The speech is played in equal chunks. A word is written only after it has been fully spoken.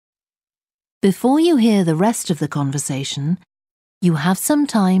Before you hear the rest of the conversation, you have some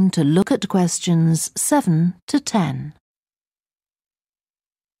time to look at questions 7 to 10.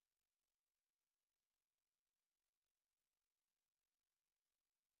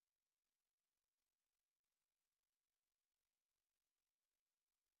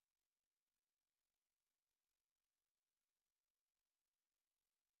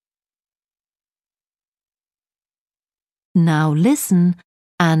 Now listen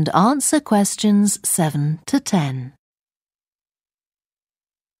and answer questions 7 to 10.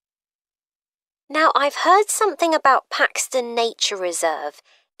 Now, I've heard something about Paxton Nature Reserve.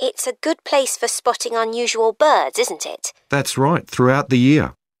 It's a good place for spotting unusual birds, isn't it? That's right, throughout the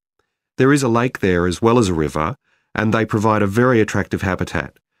year. There is a lake there as well as a river, and they provide a very attractive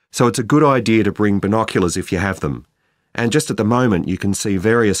habitat. So it's a good idea to bring binoculars if you have them. And just at the moment, you can see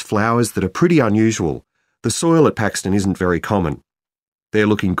various flowers that are pretty unusual. The soil at Paxton isn't very common. They're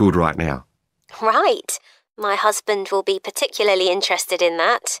looking good right now. Right. My husband will be particularly interested in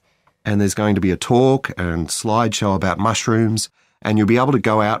that. And there's going to be a talk and slideshow about mushrooms, and you'll be able to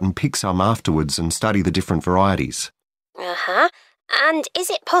go out and pick some afterwards and study the different varieties. And is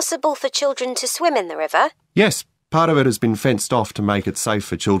it possible for children to swim in the river? Yes, part of it has been fenced off to make it safe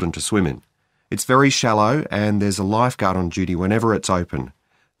for children to swim in. It's very shallow, and there's a lifeguard on duty whenever it's open.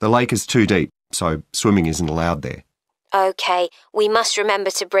 The lake is too deep, so swimming isn't allowed there. OK, we must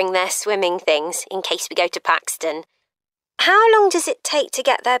remember to bring their swimming things in case we go to Paxton. How long does it take to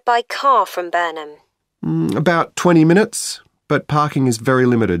get there by car from Burnham? About 20 minutes, but parking is very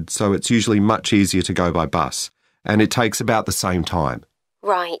limited, so it's usually much easier to go by bus, and it takes about the same time.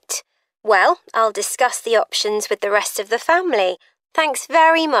 Right. Well, I'll discuss the options with the rest of the family. Thanks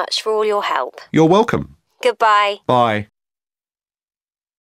very much for all your help. You're welcome. Goodbye. Bye.